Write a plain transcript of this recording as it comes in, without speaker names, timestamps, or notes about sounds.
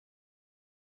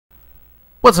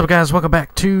What's up, guys? Welcome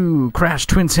back to Crash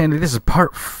Twinsanity. This is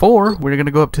part 4. We're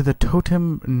gonna go up to the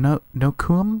Totem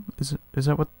Nokum. Is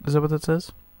that what that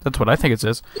says? That's what I think it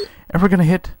says. And we're gonna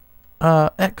hit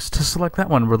X to select that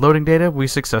one. We're loading data. We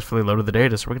successfully loaded the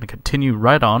data, so we're gonna continue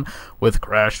right on with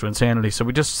Crash Twinsanity. So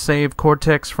we just saved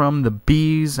Cortex from the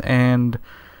bees, and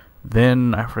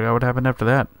then I forgot what happened after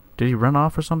that. Did he run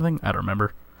off or something? I don't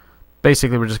remember.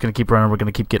 Basically, we're just gonna keep running. We're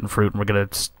gonna keep getting fruit, and we're gonna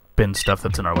spin stuff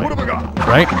that's in our way.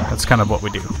 Right? That's kind of what we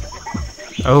do.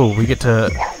 Oh, we get to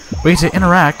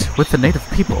interact with the native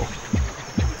people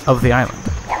of the island.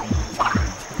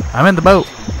 I'm in the boat.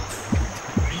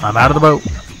 I'm out of the boat.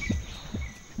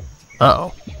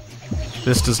 Uh-oh.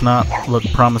 This does not look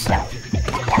promising.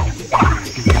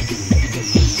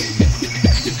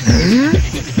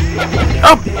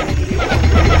 Oh!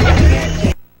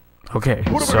 Okay,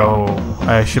 so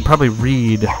I should probably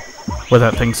read what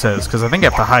that thing says, because I think I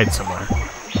have to hide somewhere,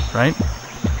 right?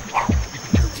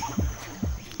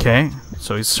 Okay,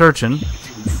 so he's searching.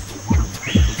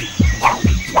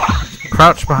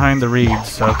 Crouch behind the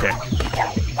reeds, okay.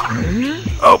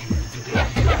 Oh!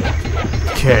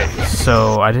 Okay,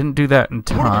 so I didn't do that in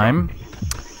time.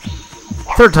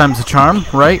 Third time's the charm,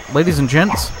 right, ladies and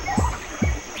gents?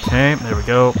 Okay, there we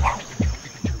go.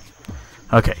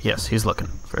 Okay, yes, he's looking.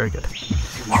 Very good.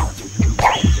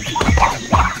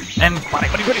 And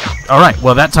alright,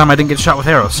 well that time I didn't get shot with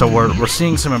arrows, so we're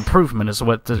seeing some improvement is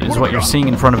what you're seeing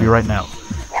in front of you right now.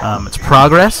 It's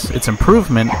progress, it's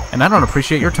improvement, and I don't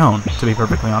appreciate your tone, to be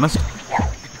perfectly honest.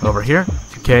 Over here.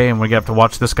 Okay, and we have to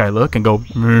watch this guy look and go,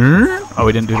 oh,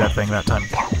 we didn't do that thing that time.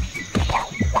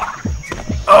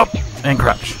 Up and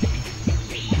crouch.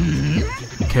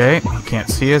 Okay, he can't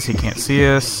see us, he can't see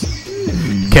us.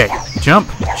 Okay, jump,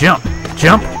 jump,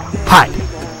 jump, hide.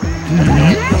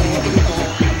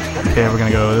 Okay, we're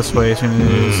gonna go this way as soon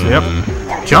as... Yep.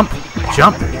 Jump,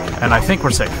 jump, and I think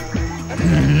we're safe.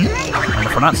 And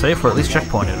if we're not safe, we're at least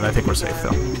checkpointed, and I think we're safe,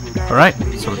 though. Alright,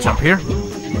 so we'll jump here.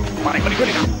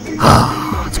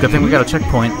 It's a good thing we got a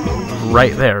checkpoint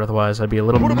right there, otherwise I'd be a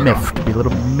little miffed, be a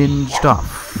little minged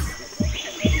off.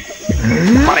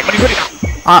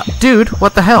 Dude,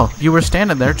 what the hell? You were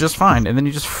standing there just fine, and then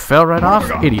you just fell right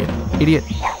off? Idiot. Idiot.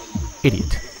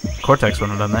 Idiot. Cortex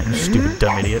wouldn't have done that, you stupid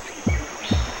dumb idiot.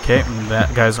 Okay,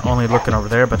 that guy's only looking over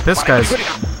there, but this guy's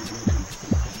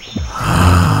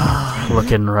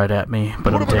looking right at me,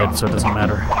 but I'm dead, so it doesn't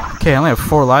matter. Okay, I only have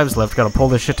 4 lives left. Gotta pull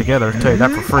this shit together. I'll tell you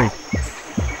that for free.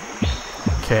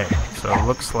 Okay, so it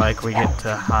looks like we get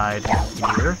to hide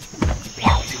here.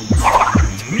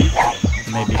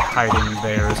 Maybe hiding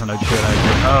there isn't a good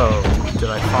idea. Oh, did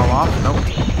I fall off? Nope.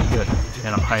 Good.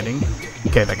 And I'm hiding.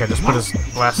 Okay, that guy just put his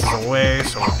glasses away,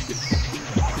 so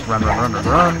run, run, run, run,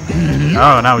 run.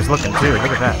 Oh, now he's looking too.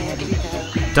 Look at that.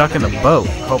 Duck in the boat.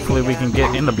 Hopefully we can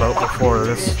get in the boat before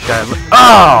this guy...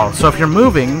 Oh! So if you're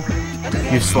moving,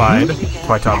 you slide,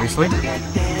 quite obviously.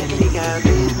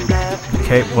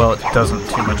 Okay, well, it doesn't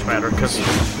too much matter, because...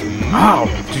 Oh!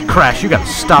 Dude, Crash, you gotta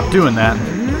stop doing that.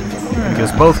 You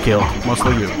guys both killed.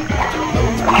 Mostly you.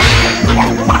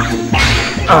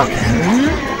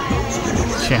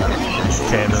 Okay.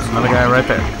 Okay, there's another guy right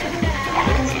there.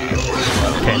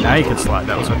 Okay, now you can slide.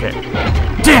 That was okay.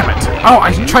 Damn it! Oh,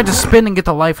 I tried to spin and get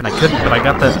the life, and I couldn't, but I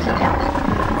got the...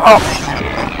 Oh!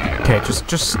 Okay,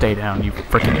 just stay down, you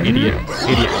freaking idiot.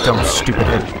 Idiot, dumb, stupid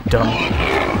head, dumb.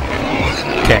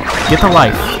 Okay, get the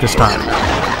life this time.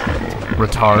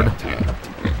 Retard.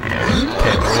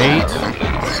 Okay, wait.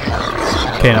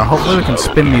 Okay, now hopefully we can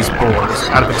spin these boards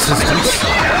out of existence.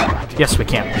 Yes, we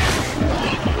can.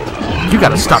 You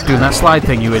gotta stop doing that slide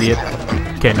thing, you idiot.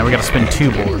 Okay, now we gotta spin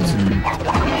 2 boards.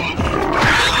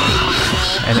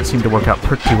 And it seemed to work out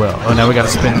pretty well. Oh, now we gotta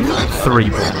spin 3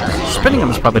 boards. Spinning them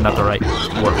is probably not the right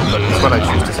word, but it's what I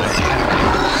choose to say.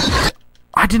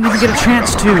 I didn't even get a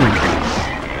chance to!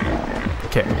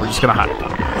 Okay, we're just gonna hide.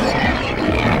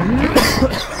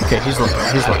 Okay, he's looking,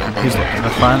 he's looking, he's looking.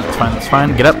 That's fine, that's fine, that's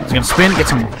fine. Get up, he's gonna spin, get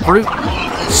some fruit.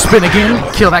 Spin again,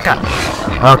 kill that guy.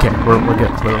 Okay, we're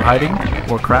good. We're hiding,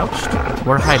 we're crouched,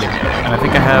 we're hiding. And I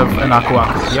think I have an Aku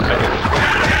Aku. Yep, I do.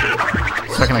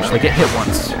 So I can actually get hit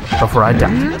once before I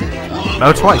die.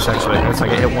 No, twice actually. It's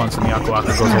like I hit once and the Aku Aku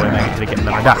goes away and I get to get and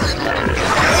then I die.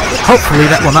 Hopefully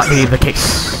that will not be the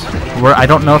case. I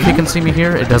don't know if he can see me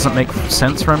here. It doesn't make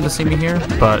sense for him to see me here,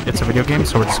 but it's a video game,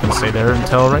 so we're just going to stay there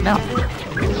until right now.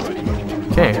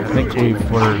 Okay, I think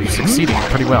we're succeeding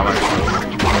pretty well, actually.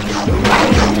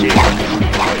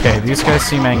 Okay, these guys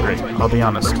seem angry, I'll be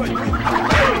honest.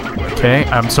 Okay,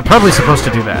 I'm probably supposed to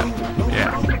do that.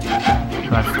 Yeah.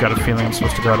 I've got a feeling I'm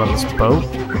supposed to go out on this boat.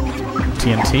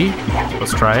 TNT.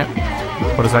 Let's try it.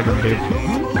 What is that going to do?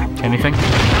 Anything?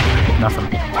 Nothing.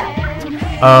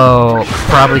 Oh,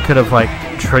 probably could have, like,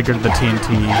 triggered the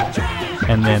TNT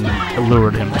and then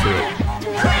lured him to it.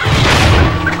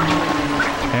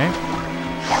 Okay.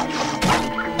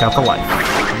 Got the life.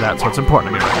 That's what's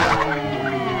important to me right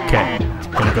now. Okay.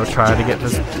 Gonna go try to get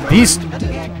this beast.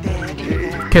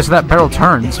 Okay, so that barrel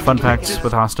turns. Fun facts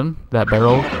with Austin. That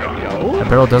barrel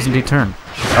does indeed turn.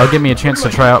 That'll give me a chance to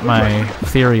try out my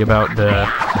theory about the...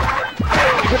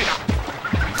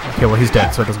 Okay, well, he's dead,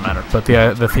 so it doesn't matter. But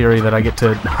the theory that I get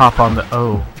to hop on the...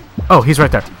 Oh, he's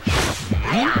right there.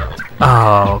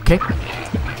 Oh, okay.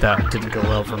 That didn't go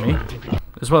well for me.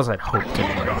 As well as I'd hoped,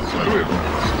 anyway.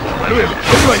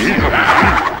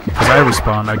 As I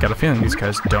respawn, I got a feeling these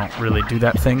guys don't really do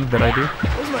that thing that I do.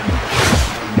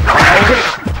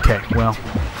 Okay, well...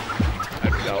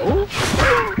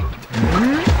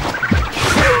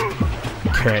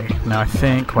 Okay, now I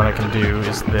think what I can do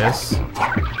is this.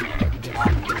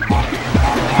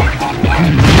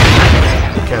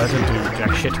 Okay, that didn't do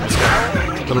jack shit to this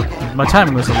guy. My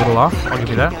timing was a little off, I'll give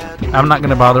you that. I'm not going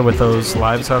to bother with those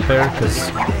lives out there,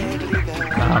 because...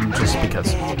 just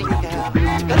because.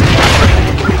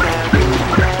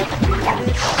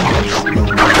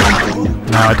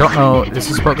 Now, I don't know... Is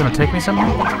this boat going to take me somewhere?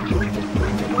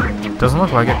 Doesn't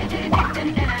look like it.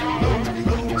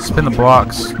 Spin the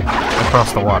blocks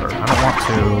across the water. I don't want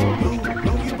to...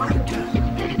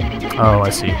 Oh, I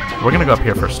see. We're going to go up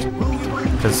here first.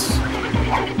 Because...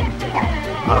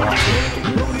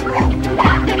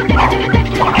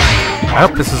 I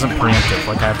hope this isn't preemptive,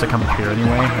 like I have to come up here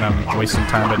anyway, and I'm wasting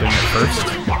time by doing it first.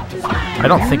 I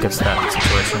don't think it's that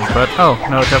situation, but oh,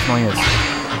 no, it definitely is.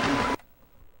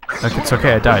 Like, it's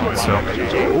okay, I died, so...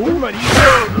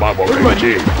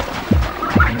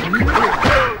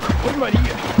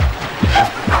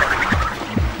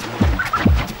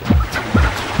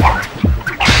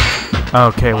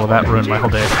 Okay, well that ruined my whole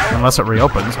day. Unless it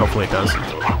reopens, hopefully it does.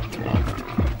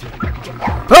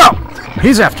 Oh!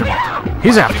 He's after me!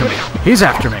 He's after me! He's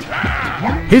after me!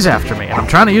 He's after me, and I'm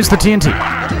trying to use the TNT.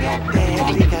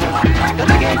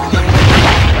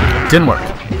 Didn't work.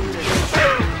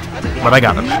 But I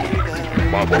got him.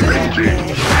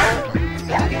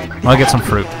 I'll get some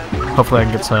fruit. Hopefully I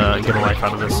can get a life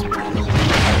out of this.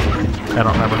 I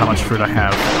don't remember how much fruit I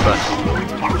have, but...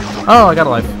 Oh, I got a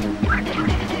life.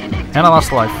 And I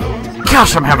lost a life.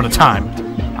 Gosh, I'm having a time!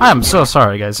 I'm so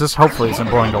sorry, guys. This hopefully isn't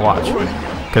boring to watch.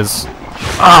 Because...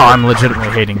 Oh, I'm legitimately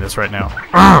hating this right now.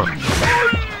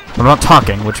 I'm not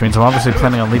talking, which means I'm obviously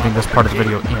planning on leaving this part of the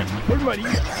video in.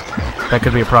 That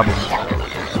could be a problem.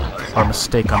 Or a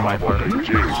mistake on my part.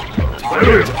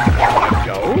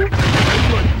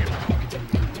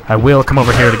 I will come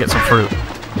over here to get some fruit.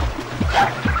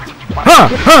 Ha!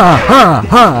 Ha! Ha!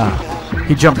 Ha!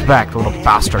 He jumped back, the little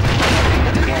bastard.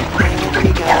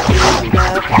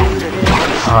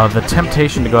 The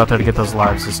temptation to go out there to get those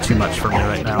lives is too much for me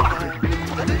right now.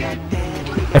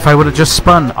 If I would have just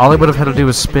spun, all I would have had to do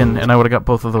was spin, and I would have got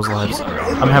both of those lives.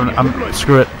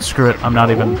 Screw it, I'm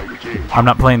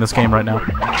not playing this game right now.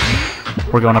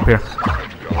 We're going up here.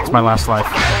 It's my last life.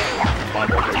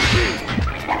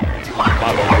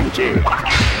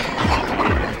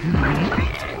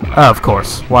 Of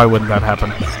course. Why wouldn't that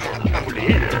happen?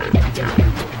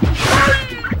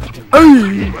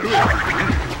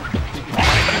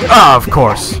 Of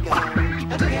course.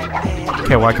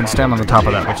 Okay, well I can stand on the top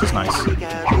of that, which is nice.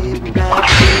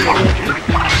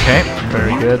 Okay,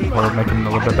 very good. We're making a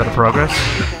little bit better progress.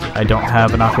 I don't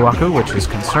have an Aku-Aku, which is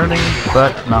concerning,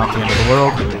 but not the end of the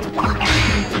world.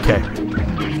 Okay.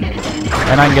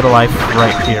 And I can get a life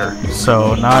right here.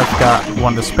 So now I've got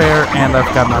one to spare, and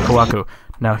I've got an Aku-Aku.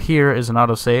 Now here is an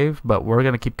autosave, but we're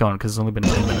going to keep going because it's only been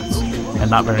 10 minutes. And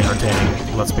not very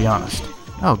entertaining, let's be honest.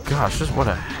 Oh gosh, what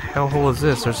a hellhole is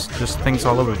this? There's just things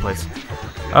all over the place.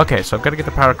 Okay, so I've got to get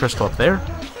the power crystal up there.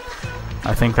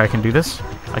 I think I can do this.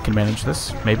 I can manage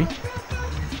this, maybe.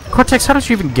 Cortex, how did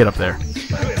you even get up there?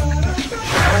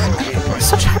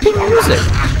 Such happy music!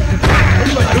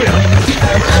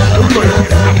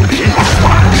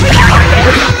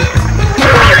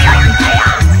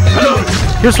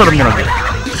 Here's what I'm gonna do.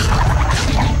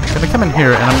 I'm gonna come in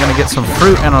here and I'm gonna get some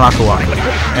fruit and an Aku-Aku.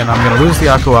 And I'm gonna lose the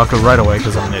Aku-Aku right away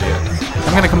because I'm an idiot.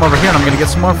 I'm gonna come over here and I'm gonna get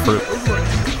some more fruit.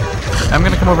 I'm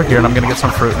gonna come over here and I'm gonna get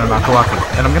some fruit and an Aku-Aku.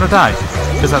 And I'm gonna die.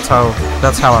 Because that's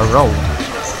how I roll.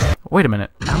 Wait a minute.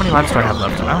 How many lives do I have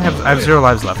left? I have 0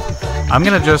 lives left. I'm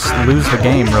gonna just lose the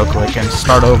game real quick and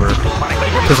start over.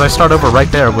 Because I start over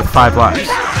right there with 5 lives.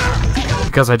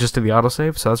 Because I just did the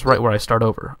autosave, so that's right where I start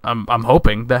over. I'm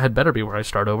hoping that had better be where I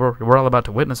start over. We're all about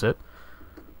to witness it.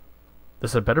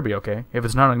 This had better be okay. If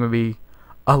it's not, I'm gonna be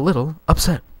a little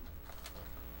upset.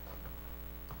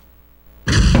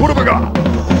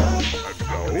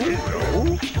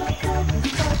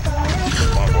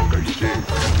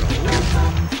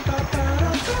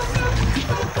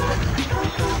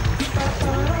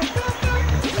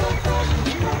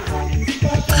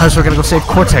 Alright, so we're gonna go save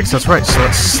Cortex, that's right, so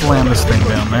let's slam this thing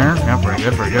down there. Yeah, very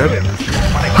good, very good.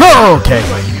 Oh, okay.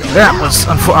 That was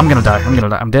I'm gonna die,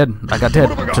 I'm dead. I got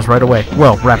dead, just right away.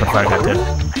 Well, rapid fire got dead.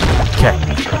 Okay.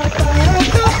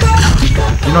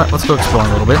 You know what, let's go explore a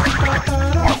little bit.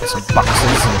 Put some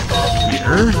boxes in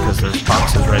here, because there's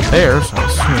boxes right there, so I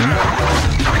assume.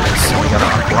 So we got a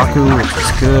Waku, which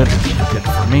is good. Good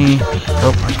for me.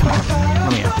 Oh, come on.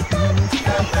 Let me out.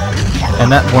 And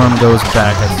that worm goes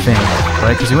back, I think,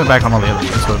 right? Because he went back on all the other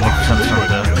ones, so it makes sense for him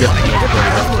to get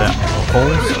right after that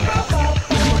hole. So.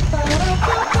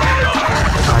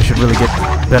 I should really get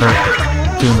better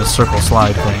doing the circle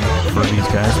slide thing for these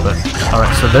guys, but alright,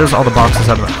 so there's all the boxes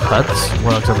out of the huts.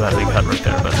 Well, except for that big hut right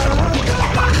there, but I don't want to play it.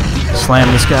 Slam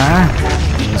this guy.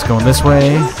 He's going this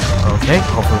way. Okay,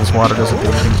 hopefully this water doesn't do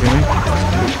anything to me.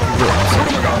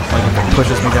 Like it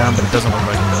pushes me down, but it doesn't look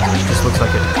like it does. It just looks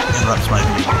like it interrupts my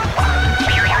view.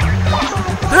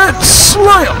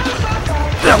 Slam!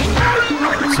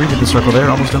 See, did the circle there,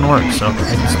 almost didn't work, so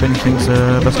maybe spinning thing's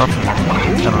the best option.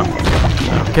 I don't know.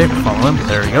 Okay, follow him,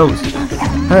 there he goes.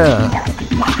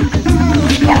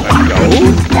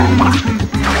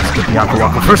 Let's get the Aqua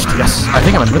Waka first, yes. I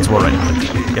think I'm invincible right now.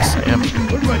 Yes, I am.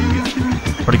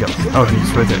 Where'd he go? Oh,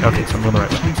 he's right there. Okay, so I'm going the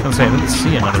right way. I was going to say, I didn't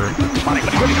see another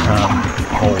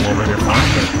hole over here for him,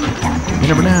 but you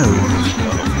never know.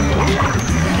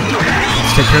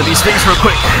 Let's take care of these things real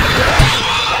quick.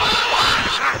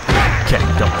 Okay,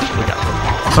 don't worry, we got it.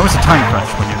 It's always a time crunch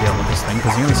when you're dealing with this thing,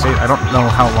 because he only stays, I don't know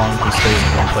how long he stays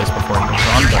in one place before he moves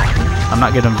on, but I'm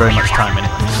not giving him very much time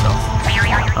anyway, so.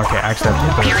 Okay, I actually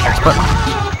have to hit the X button.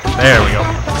 There we go.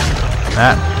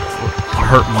 That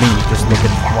hurt me just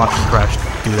watching Crash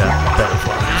do that better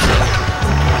for me, so.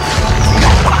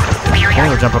 Okay,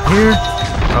 we'll jump up here.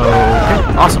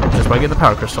 Okay, awesome. Just by getting the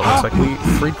power crystal, looks like we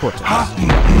freed Cortex.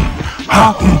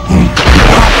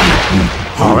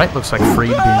 Alright, looks like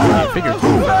freed being a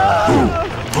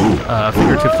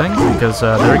figurative thing, because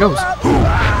there he goes.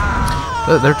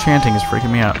 Their chanting is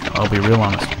freaking me out, I'll be real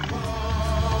honest.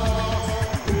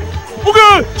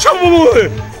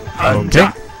 Okay.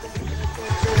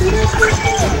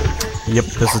 Yep,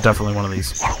 this is definitely one of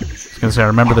these. I was gonna say, I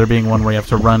remember there being one where you have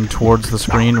to run towards the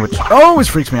screen, which always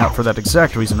freaks me out for that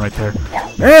exact reason right there.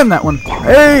 And that one.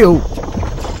 Hey-oh!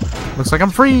 Looks like I'm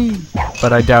free!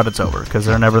 But I doubt it's over, because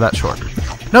they're never that short.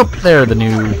 Nope, they're the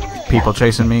new people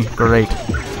chasing me. Great.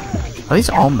 Are these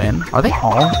all men? Are they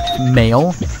all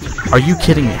male? Are you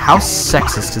kidding me? How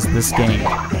sexist is this game?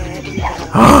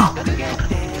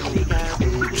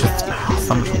 Just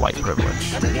so much white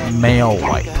privilege. Male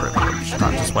white privilege,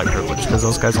 not just white privilege, because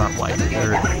those guys aren't white.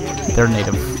 They're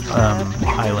native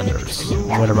islanders,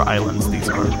 whatever islands these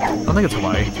are. I don't think it's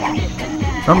Hawaii.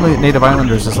 Normally, native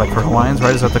islanders is like for Hawaiians,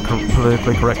 right? Is that the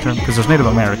politically correct term? Because there's Native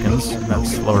Americans, and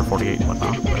that's lower 48 and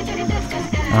whatnot. But,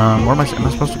 where am I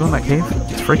supposed to go in that cave?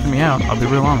 It's freaking me out, I'll be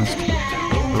real honest.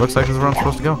 It looks like this is where I'm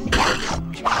supposed to go.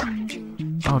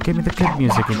 Oh, give me the good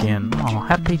music again. Oh,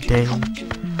 happy day.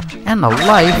 And a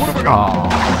life. Oh,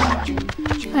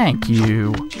 thank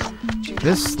you.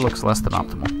 This looks less than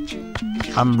optimal.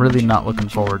 I'm really not looking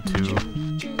forward to...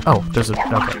 Oh, there's a...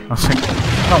 Okay. I was like,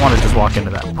 I don't want to just walk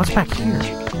into that. What's back here?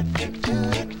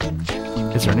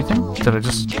 Is there anything? Did I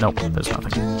just... Nope, there's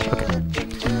nothing. Okay.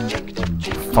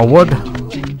 Forward.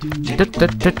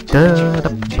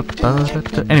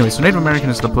 Anyway, so Native American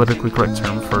is the politically correct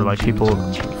term for, like, people...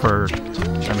 For...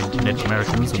 I mean, Native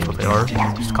Americans, that's what they are.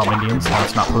 Just call them Indians, now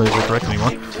it's not politically correct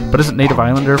anymore. But isn't Native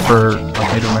Islander for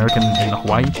like, Native American in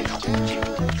Hawaii?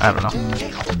 I don't know.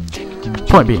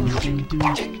 Point being,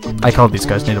 I call these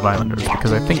guys Native Islanders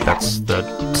because I think that's the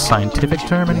scientific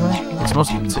term anyway.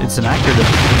 It's an accurate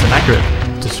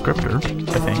descriptor,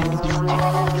 I think.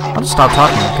 I'll just stop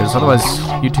talking because otherwise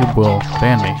YouTube will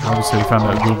ban me. Obviously we found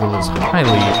out Google is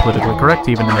highly politically correct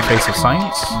even in the face of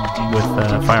science with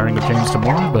firing of James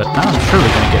Damore, but now I'm surely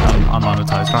going to get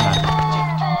unmonetized, aren't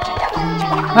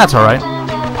I? That's alright.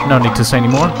 No need to say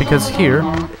anymore because here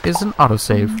is an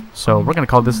autosave. So we're going to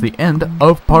call this the end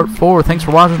of part 4. Thanks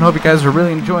for watching. Hope you guys are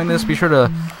really enjoying this. Be sure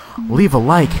to leave a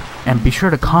like and be sure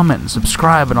to comment and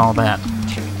subscribe and all that.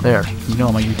 There, you know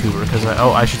I'm a YouTuber because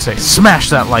I should say smash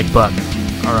that like button.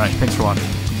 Alright, thanks for watching.